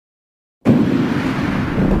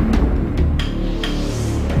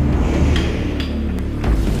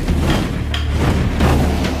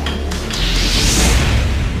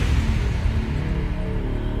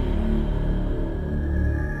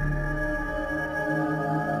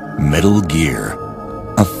Metal Gear,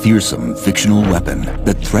 a fearsome fictional weapon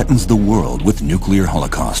that threatens the world with nuclear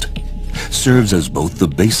holocaust, serves as both the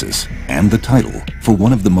basis and the title for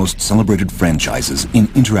one of the most celebrated franchises in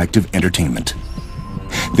interactive entertainment.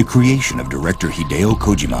 The creation of director Hideo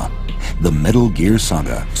Kojima, the Metal Gear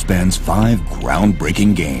Saga spans 5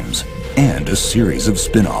 groundbreaking games and a series of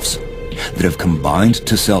spin-offs that have combined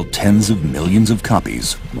to sell tens of millions of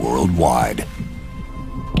copies worldwide.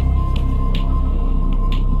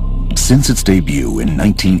 Since its debut in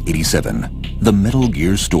 1987, the Metal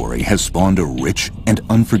Gear story has spawned a rich and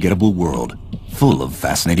unforgettable world full of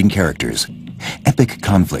fascinating characters, epic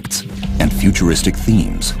conflicts, and futuristic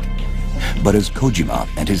themes. But as Kojima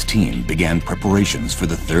and his team began preparations for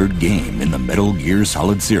the 3rd game in the Metal Gear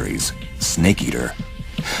Solid series, Snake Eater,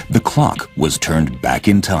 the clock was turned back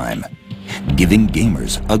in time, giving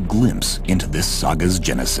gamers a glimpse into this saga's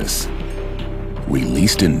genesis.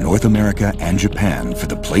 Released in North America and Japan for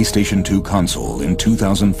the PlayStation 2 console in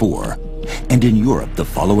 2004, and in Europe the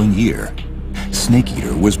following year, Snake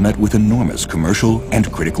Eater was met with enormous commercial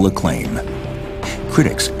and critical acclaim.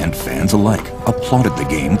 Critics and fans alike applauded the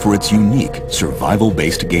game for its unique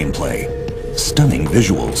survival-based gameplay, stunning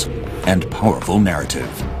visuals, and powerful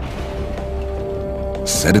narrative.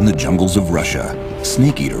 Set in the jungles of Russia,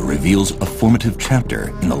 Snake Eater reveals a formative chapter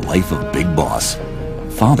in the life of Big Boss,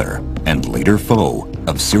 father and later foe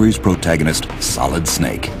of series protagonist Solid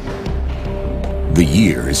Snake. The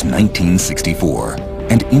year is 1964,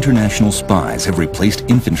 and international spies have replaced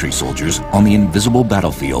infantry soldiers on the invisible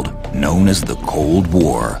battlefield known as the Cold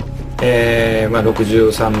War.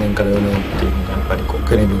 63年から4年っていうのがやっぱり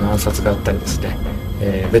ケネディの暗殺があったりですね、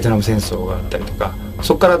ベトナム戦争があったりとか、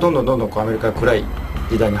そこからどんどんアメリカが暗い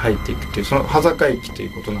時代に入っていくっていうその端境期とい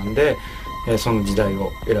うことなんで、その時代を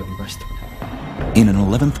選びました。In an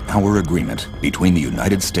 11th hour agreement between the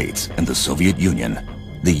United States and the Soviet Union,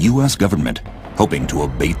 the U.S. government, hoping to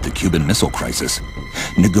abate the Cuban Missile Crisis,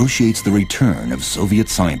 negotiates the return of Soviet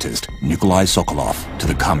scientist Nikolai Sokolov to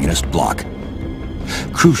the communist bloc.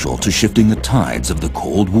 Crucial to shifting the tides of the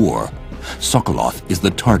Cold War, Sokolov is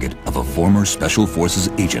the target of a former Special Forces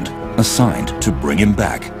agent assigned to bring him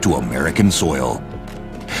back to American soil.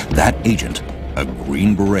 That agent, a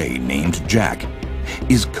Green Beret named Jack,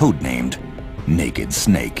 is codenamed Naked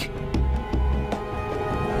Snake.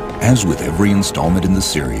 As with every installment in the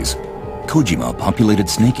series, Kojima populated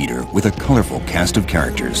Snake Eater with a colorful cast of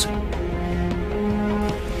characters.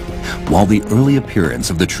 While the early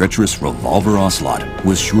appearance of the treacherous Revolver Ocelot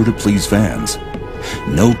was sure to please fans,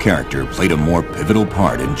 no character played a more pivotal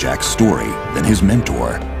part in Jack's story than his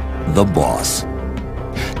mentor, the Boss.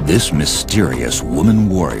 This mysterious woman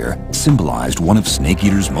warrior symbolized one of Snake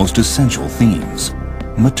Eater's most essential themes,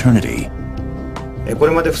 maternity. こ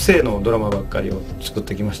れまで不正のドラマばっかりを作っ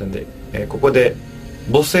てきましたので、ここで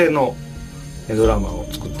母性のドラマを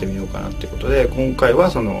作ってみようかなということで、今回は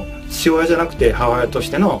その父親じゃなくて母親とし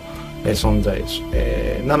ての存在、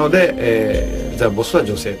なので、ザ・ボスは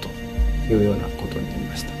女性というようなことになり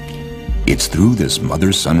ました。It's through this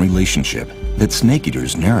mother-son relationship that Snake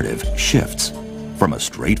Eater's narrative shifts from a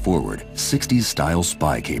straightforward 60s-style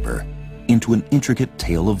spy caper into an intricate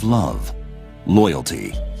tale of love,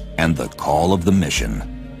 loyalty, and the call of the mission.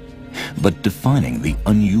 But defining the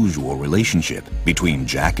unusual relationship between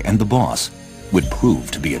Jack and the Boss would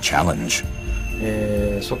prove to be a challenge.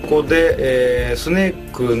 そこで、スネ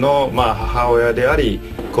ークの、母親であり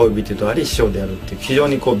恋人であり師匠であるっていう非常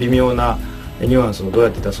に微妙なニュアンスをどうや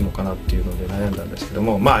って出すのかなっていうので悩んだんですけど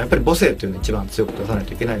も、やっぱり母性というのを一番強く出さない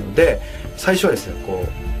といけないので、最初はですね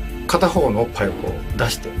片方のおっぱいを出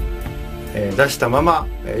して、出したまま、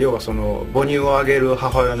要はその母乳をあげる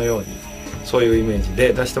母親のようにそういうイメージ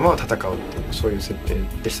で出したまま戦うっていうそういう設定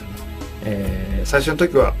でしたね。最初の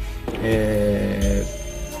時は、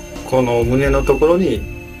この胸のところに、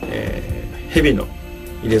蛇の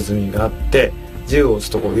入れ墨があって銃を撃つ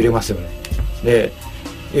と揺れますよね。で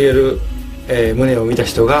揺れる、胸を見た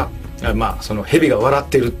人がその蛇が笑っ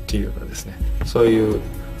てるっていうようなですね、そういう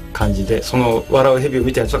感じでその笑う蛇を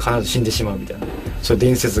見たやつは必ず死んでしまうみたいなそういう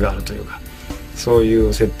伝説があるというかそうい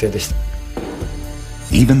う設定でした。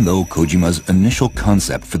Even though Kojima's initial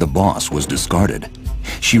concept for the Boss was discarded,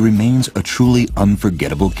 she remains a truly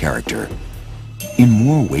unforgettable character. In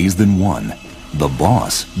more ways than one, the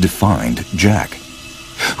Boss defined Jack,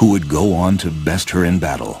 who would go on to best her in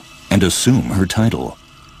battle and assume her title.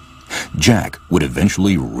 Jack would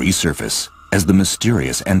eventually resurface as the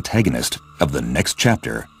mysterious antagonist of the next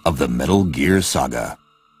chapter of the Metal Gear Saga.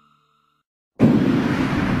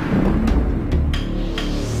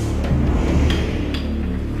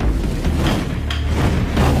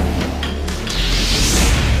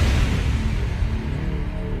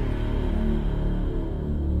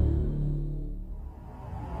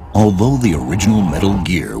 Although the original Metal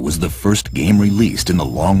Gear was the first game released in the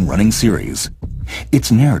long-running series,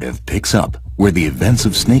 its narrative picks up where the events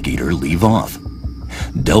of Snake Eater leave off,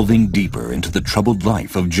 delving deeper into the troubled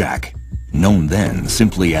life of Jack, known then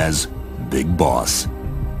simply as Big Boss.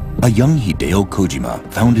 A young Hideo Kojima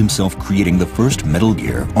found himself creating the first Metal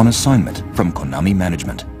Gear on assignment from Konami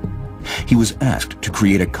management. He was asked to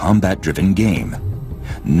create a combat-driven game,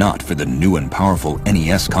 not for the new and powerful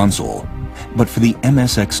NES console, but for the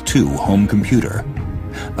MSX2 home computer,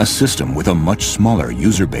 a system with a much smaller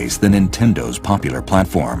user base than Nintendo's popular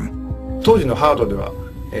platform. 当時のハードでは、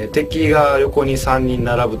敵が横に3人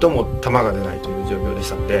並ぶともう弾が出ないという状況でし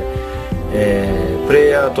たので、プレ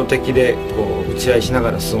イヤーと敵でこう打ち合いしな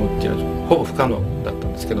がら進むっていうのはほぼ不可能だった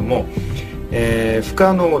んですけども、不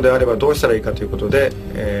可能であればどうしたらいいかということで、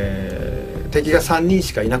敵が3人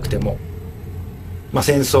しかいなくても、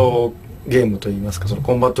戦争ゲームといいますか、その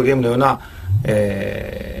コンバットゲームのような、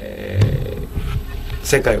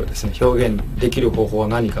世界をですね表現できる方法は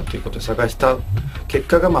何かということを探した結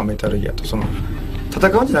果が、メタルギアとその戦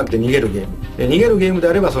うんじゃなくて逃げるゲームで、逃げるゲームで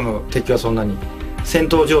あればその敵はそんなに戦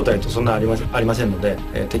闘状態とそんなありませんので、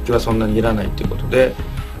敵はそんなにいらないということで、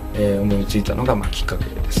思いついたのがきっかけ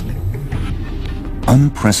ですね。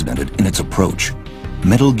Unprecedented in its approach,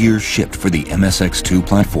 Metal Gear shipped for the MSX2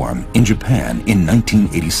 platform in Japan in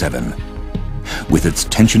 1987. With its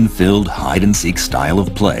tension-filled hide-and-seek style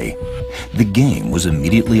of play, the game was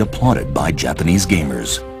immediately applauded by Japanese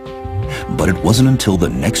gamers. But it wasn't until the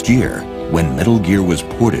next year, when Metal Gear was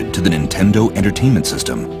ported to the Nintendo Entertainment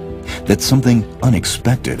System, that something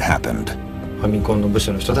unexpected happened. ファミコンの部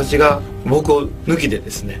署の人たちが僕を抜きでで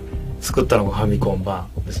すね作ったのがファミコン版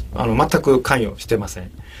です。全く関与してませ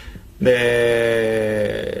ん。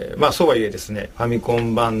で、そうはいえですね、ファミコ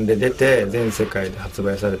ン版で出て全世界で発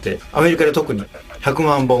売されて、アメリカで特に100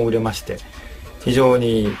万本売れまして、非常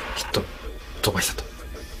にヒット飛ばしたと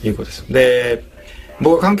いうことです。で、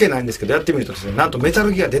僕は関係ないんですけど、やってみるとですね、なんとメタ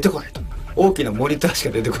ルギア出てこないと。大きなモニターしか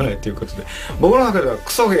出てこないということで、僕の中では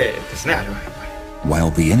クソゲーですね、あれはやっぱり。While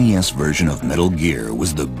the NES version of Metal Gear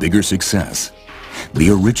was the bigger success, the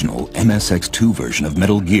original MSX2 version of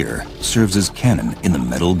Metal Gear serves as canon in the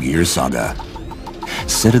Metal Gear Saga.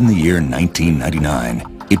 Set in the year 1999,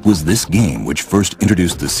 it was this game which first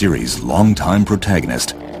introduced the series' longtime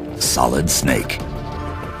protagonist, Solid Snake.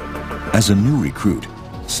 As a new recruit,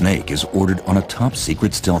 Snake is ordered on a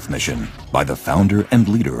top-secret stealth mission by the founder and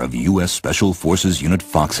leader of U.S. Special Forces Unit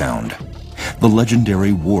Foxhound, the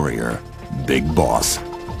legendary warrior, Big Boss.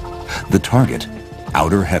 The target,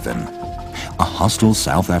 Outer Heaven, a hostile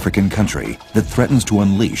South African country that threatens to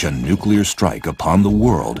unleash a nuclear strike upon the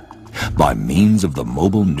world by means of the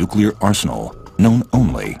mobile nuclear arsenal known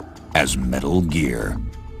only as Metal Gear.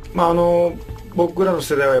 僕らの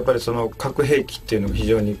世代はやっぱりその核兵器っていうのが非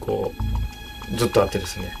常にずっとあってで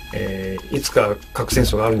すね、いつか核戦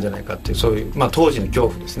争があるんじゃないかっていうそういう、当時の恐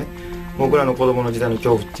怖ですね。僕らの子供の時代の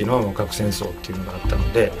恐怖っていうのは核戦争っていうのがあった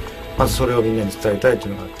ので、まずそれをみんなに伝えたいと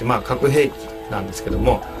いうのがあって、核兵器なんですけど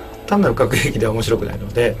も、単なる核兵器では面白くないの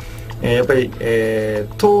で、やっぱり、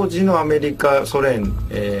当時のアメリカソ連、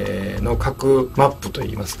の核マップと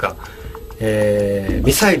いいますか、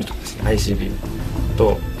ミサイルとですね ICBM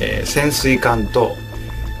と、潜水艦と、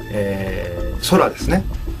空ですね、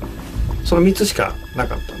その3つしかな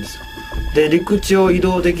かったんですよ。で、陸地を移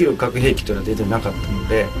動できる核兵器というのは出てなかったの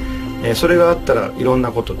で、それがあったらいろん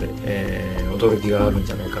なことで、驚きがあるん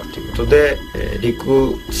じゃないかということで、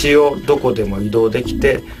陸地をどこでも移動でき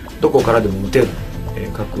てどこからでも撃てる、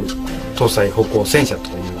核搭載歩行戦車と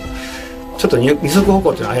いうちょっと二足歩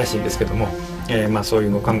行というのは怪しいんですけども、そうい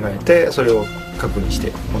うのを考えてそれを核にし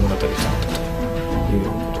て物語を作ったという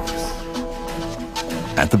ことです。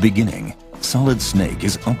 At the beginning, Solid Snake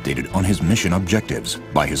is updated on his mission objectives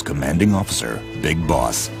by his commanding officer, Big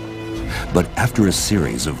Boss. But after a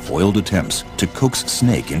series of foiled attempts to coax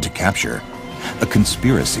Snake into capture, a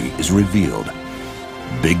conspiracy is revealed.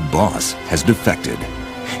 Big Boss has defected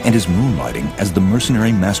and is moonlighting as the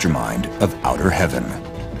mercenary mastermind of Outer Heaven.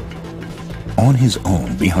 On his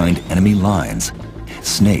own behind enemy lines,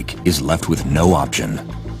 Snake is left with no option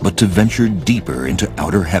but to venture deeper into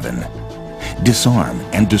Outer Heaven, disarm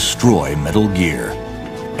and destroy Metal Gear,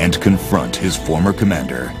 and confront his former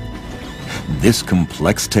commander. This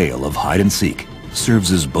complex tale of hide-and-seek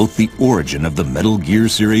serves as both the origin of the Metal Gear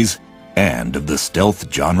series and of the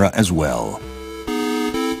stealth genre as well.